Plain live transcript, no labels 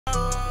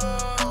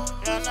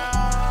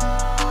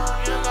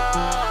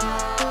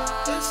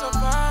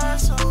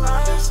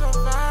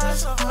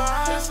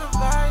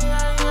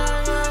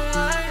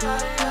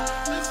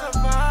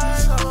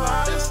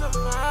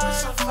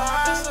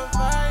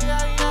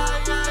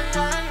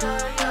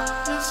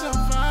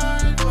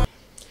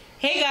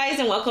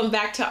Welcome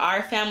back to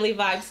our Family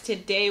Vibes.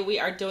 Today we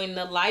are doing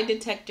the lie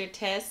detector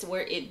test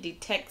where it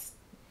detects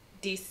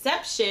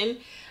deception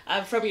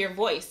from your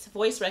voice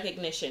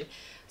recognition.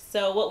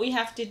 So what we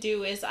have to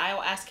do is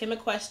I'll ask him a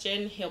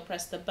question, he'll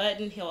press the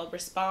button, he'll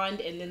respond,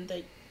 and then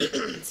the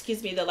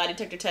excuse me, the lie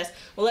detector test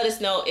will let us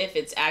know if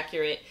it's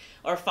accurate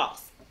or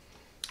false.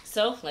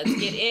 So let's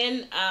get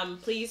in.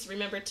 Please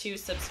remember to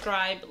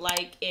subscribe,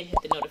 like, and hit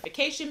the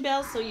notification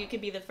bell so you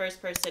can be the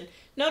first person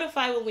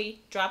notified when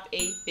we drop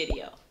a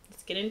video.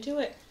 Let's get into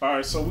it. All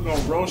right, so we're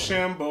going to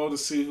Rochambeau to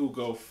see who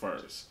goes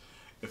first.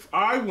 If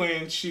I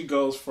win, she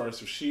goes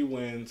first. If she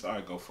wins,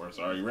 I go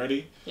first. Are you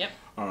ready? Yep.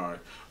 All right.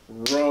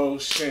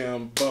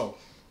 Rochambeau.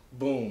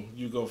 Boom.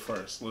 You go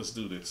first. Let's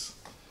do this.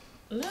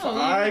 No, if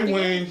I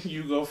win,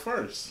 you go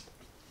first.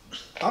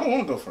 I don't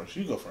want to go first.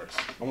 You go first.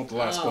 I want the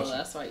last question. Oh,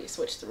 that's why you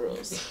switched the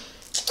rules.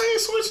 I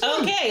ain't switched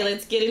them. Okay,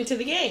 let's get into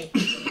the game.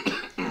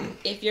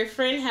 If your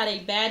friend had a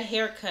bad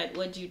haircut,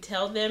 would you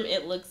tell them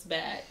it looks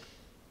bad?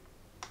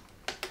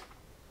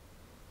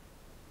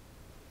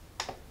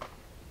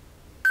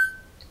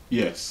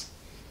 Yes.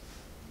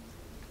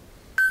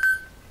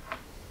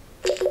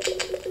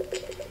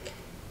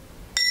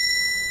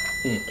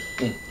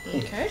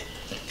 Okay.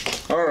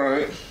 All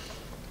right.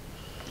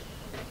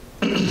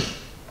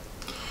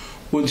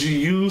 Would you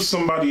use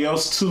somebody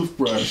else's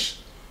toothbrush,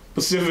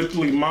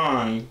 specifically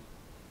mine,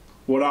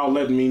 without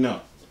letting me know?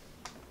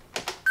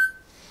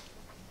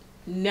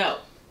 No.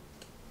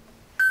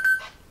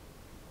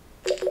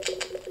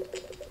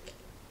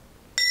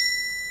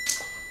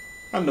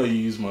 I know you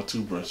use my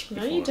toothbrush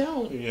before. No, you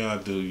don't. Yeah, I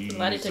do. A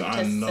lot of test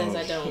says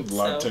I don't. A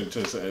lot of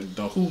test says I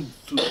don't. Who?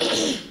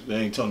 They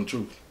ain't telling the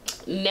truth.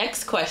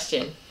 Next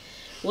question.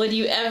 Would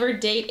you ever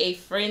date a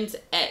friend's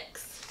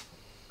ex?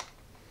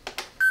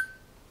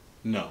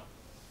 No.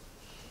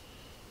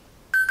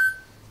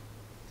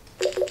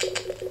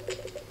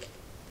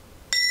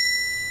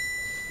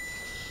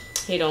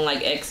 He don't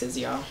like exes,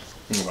 y'all.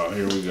 Well,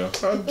 here we go.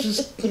 I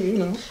just,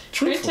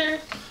 truthful. Your turn.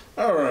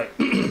 All right.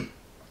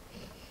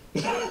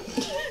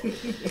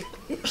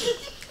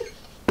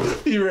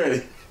 You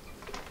ready?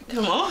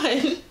 Come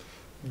on.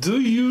 Do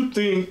you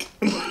think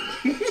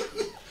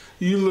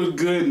you look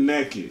good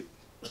naked?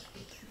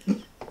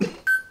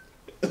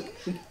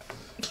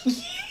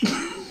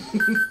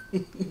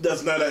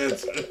 That's not an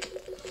answer.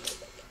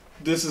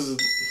 This is...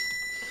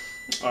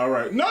 All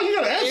right. No, you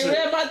gotta answer. You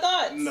read my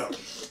thoughts. No.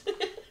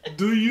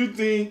 Do you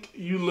think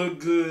you look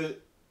good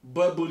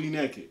butt booty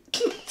naked?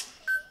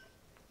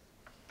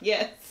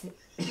 Yes.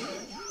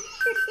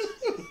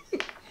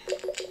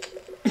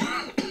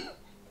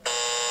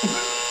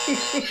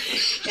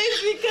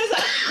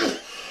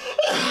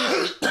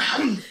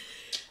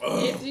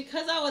 It's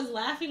because I was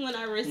laughing when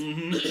I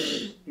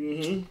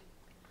Can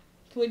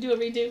we do a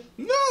redo?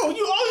 No,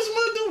 you always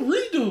want to do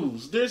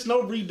redos. There's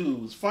no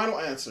redos. Final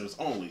answers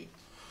only.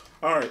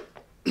 All right.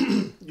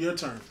 Your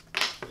turn.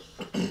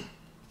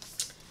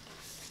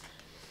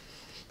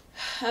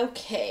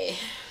 Okay.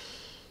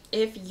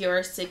 If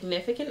your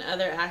significant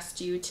other asked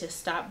you to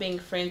stop being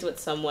friends with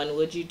someone,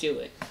 would you do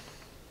it?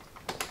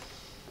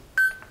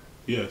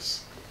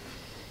 Yes.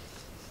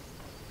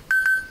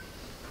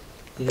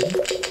 I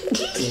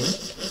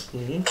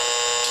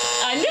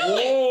knew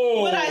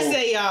it. What'd I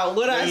say, y'all?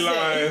 What'd I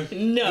say?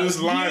 No.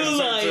 This line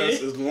you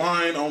is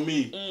lying on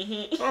me.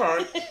 All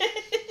right.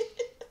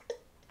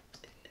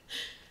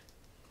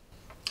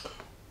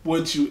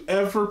 Would you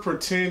ever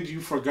pretend you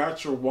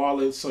forgot your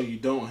wallet so you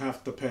don't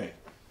have to pay?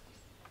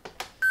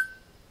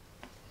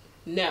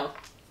 No.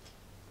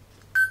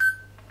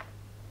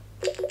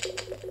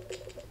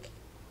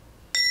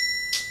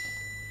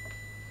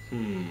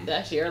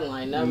 That's your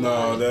line, not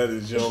No, mine. that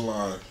is your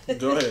line.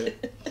 Go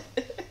ahead.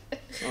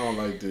 I don't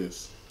like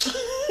this.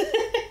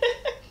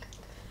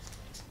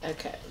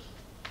 Okay.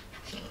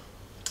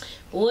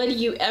 Would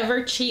you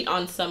ever cheat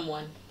on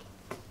someone?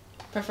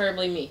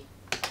 Preferably me.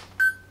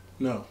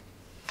 No.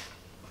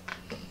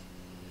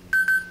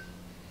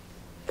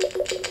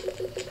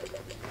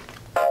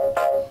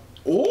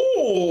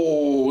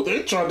 Oh,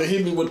 they tried to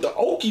hit me with the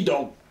okie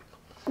doke.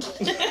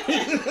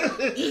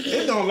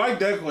 They don't like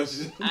that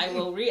question. I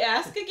will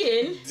re-ask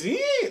again. Damn.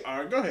 All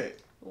right, go ahead.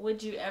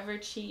 Would you ever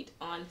cheat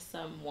on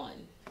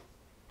someone?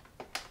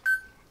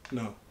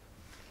 No.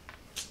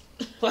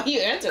 Why you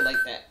answer like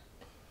that?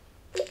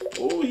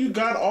 Oh, you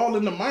got all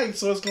in the mic,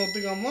 so it's gonna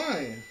think I'm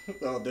lying.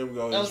 Oh, there we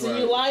go. Oh, so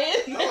you lying?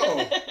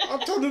 No, I'm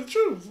telling the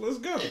truth. Let's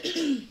go.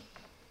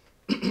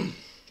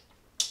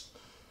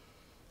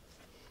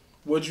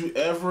 Would you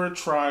ever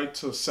try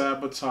to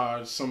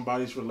sabotage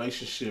somebody's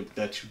relationship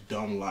that you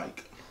don't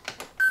like?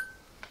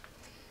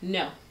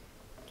 No.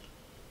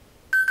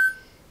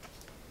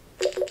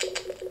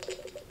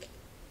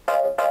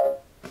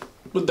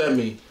 What that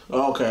mean?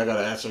 Oh, okay, I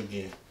gotta answer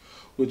again.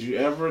 Would you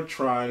ever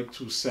try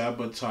to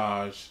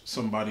sabotage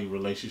somebody's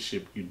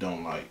relationship you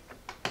don't like?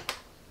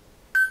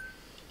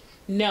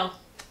 No.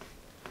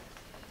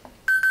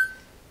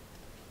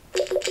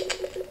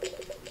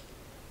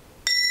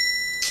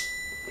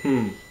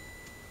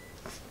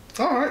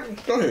 All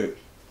right, go ahead.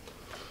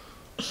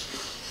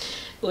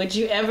 Would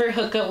you ever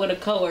hook up with a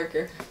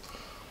coworker?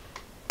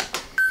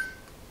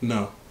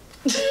 No.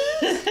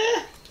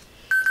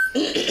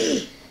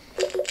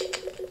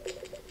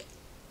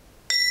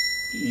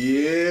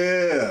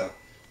 Yeah.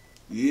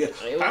 Yeah.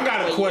 I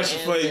got a question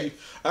for you.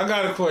 I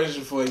got a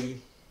question for you.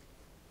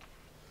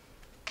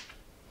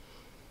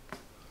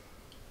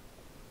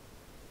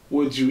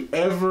 Would you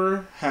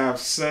ever have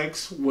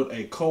sex with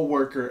a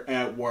coworker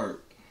at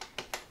work?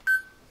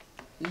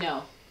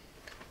 No.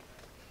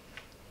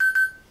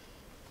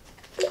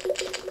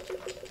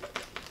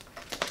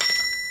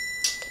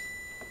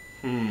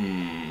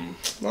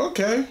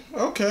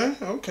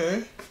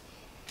 Okay.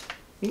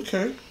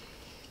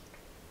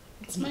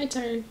 It's my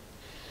turn.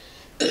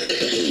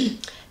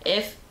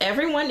 If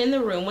everyone in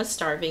the room was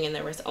starving and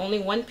there was only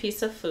one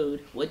piece of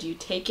food, would you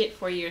take it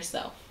for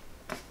yourself?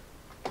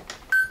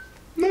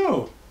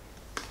 No.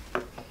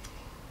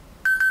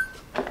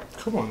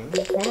 Come on,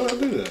 why don't I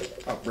do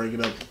that? I'll break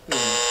it up.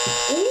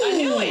 I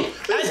knew it.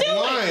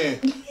 Lying.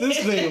 This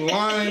thing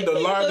lying. The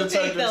lie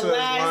detector says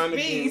lying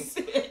piece.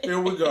 again. Here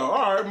we go.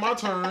 All right, my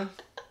turn.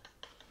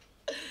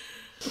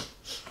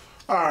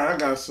 All right, I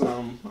got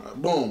some.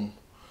 Boom.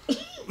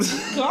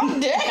 Calm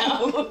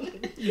down.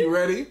 You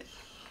ready?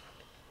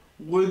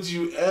 Would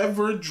you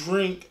ever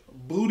drink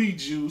booty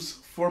juice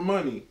for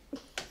money?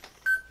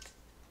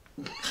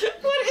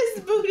 What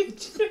is booty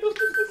juice?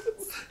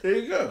 There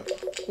you go. I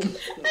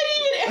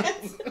didn't even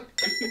answer.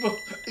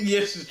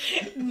 Yes.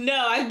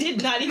 No, I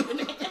did not even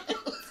answer.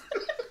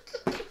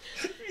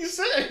 You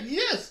said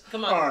yes.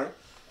 Come on. All right.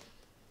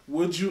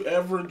 Would you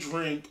ever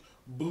drink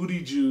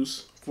booty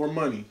juice for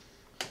money?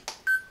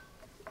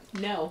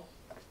 No.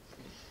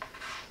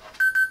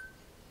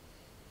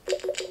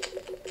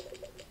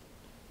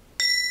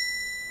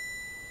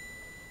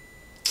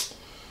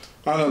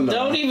 I don't know.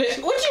 Don't even.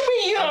 What you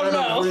mean you don't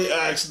know? I'm gonna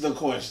re-ask the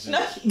question.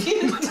 No,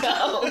 you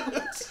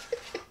don't.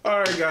 All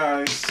right,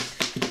 guys.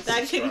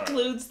 That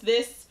concludes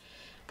this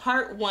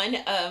part 1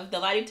 of the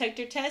lie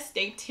detector test.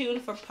 Stay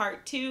tuned for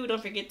part 2.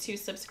 Don't forget to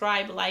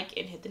subscribe, like,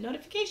 and hit the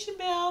notification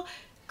bell.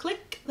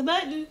 Click the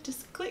button.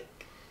 Just click.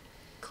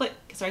 Click.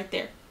 It's right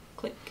there.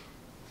 Click.